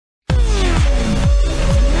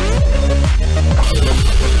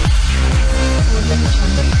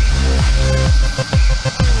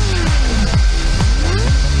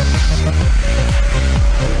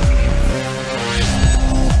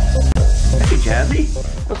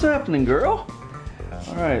Jazzy. What's happening, girl?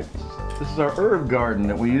 All right, this is our herb garden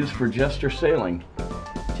that we use for Jester sailing.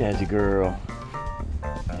 Jazzy girl.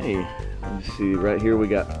 Hey, let me see, right here we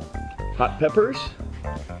got hot peppers,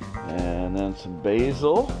 and then some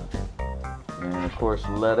basil, and of course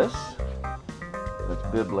lettuce. That's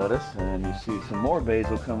bib lettuce, and you see some more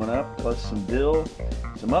basil coming up, plus some dill,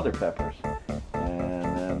 some other peppers.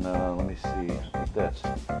 And then, let me see, I think that's,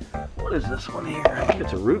 what is this one here? I think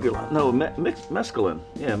it's arugula. No, mesclun.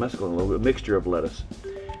 Yeah, mesclun, a little bit, mixture of lettuce.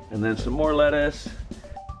 And then some more lettuce.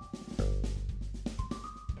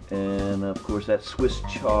 And of course that's Swiss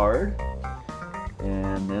chard.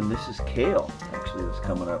 And then this is kale, actually, that's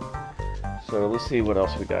coming up. So let's see what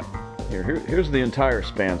else we got. Here's the entire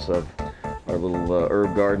expanse of our little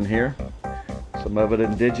herb garden here. Some of it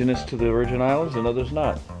indigenous to the Virgin Islands and others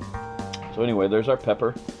not. So anyway, there's our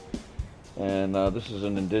pepper. And this is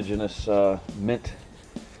an indigenous mint.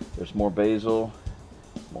 There's more basil,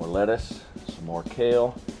 more lettuce, some more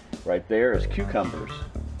kale. Right there is cucumbers.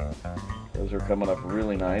 Those are coming up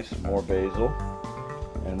really nice. More basil.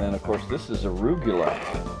 And then of course this is arugula,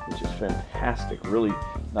 which is fantastic. Really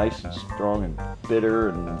nice and strong and bitter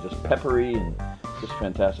and just peppery and just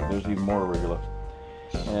fantastic. There's even more arugula.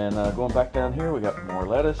 And going back down here, we got more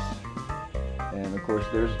lettuce. And of course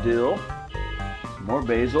there's dill, some more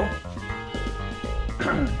basil,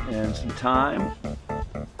 and some thyme.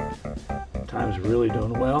 Thyme's really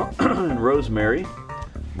doing well. And rosemary,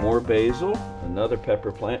 more basil, another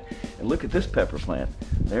pepper plant. And look at this pepper plant.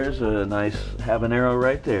 There's a nice habanero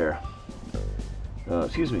right there.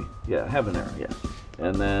 Excuse me, yeah, habanero, yeah.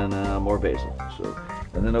 And then more basil. So,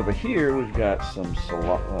 and then over here we've got some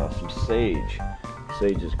sage.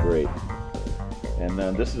 Sage is great. And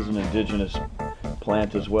then this is an indigenous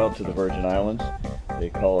plant as well to the Virgin Islands. They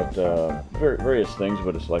call it various things,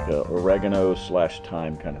 but it's like a oregano /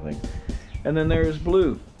 thyme kind of thing. And then there's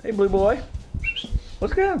Blue. Hey, Blue boy.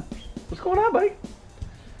 What's going on? What's going on, buddy?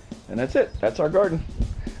 And that's it. That's our garden.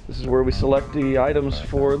 This is where we select the items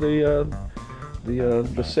for the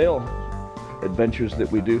sail adventures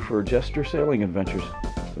that we do for Jester sailing adventures.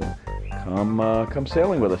 So come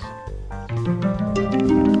sailing with us.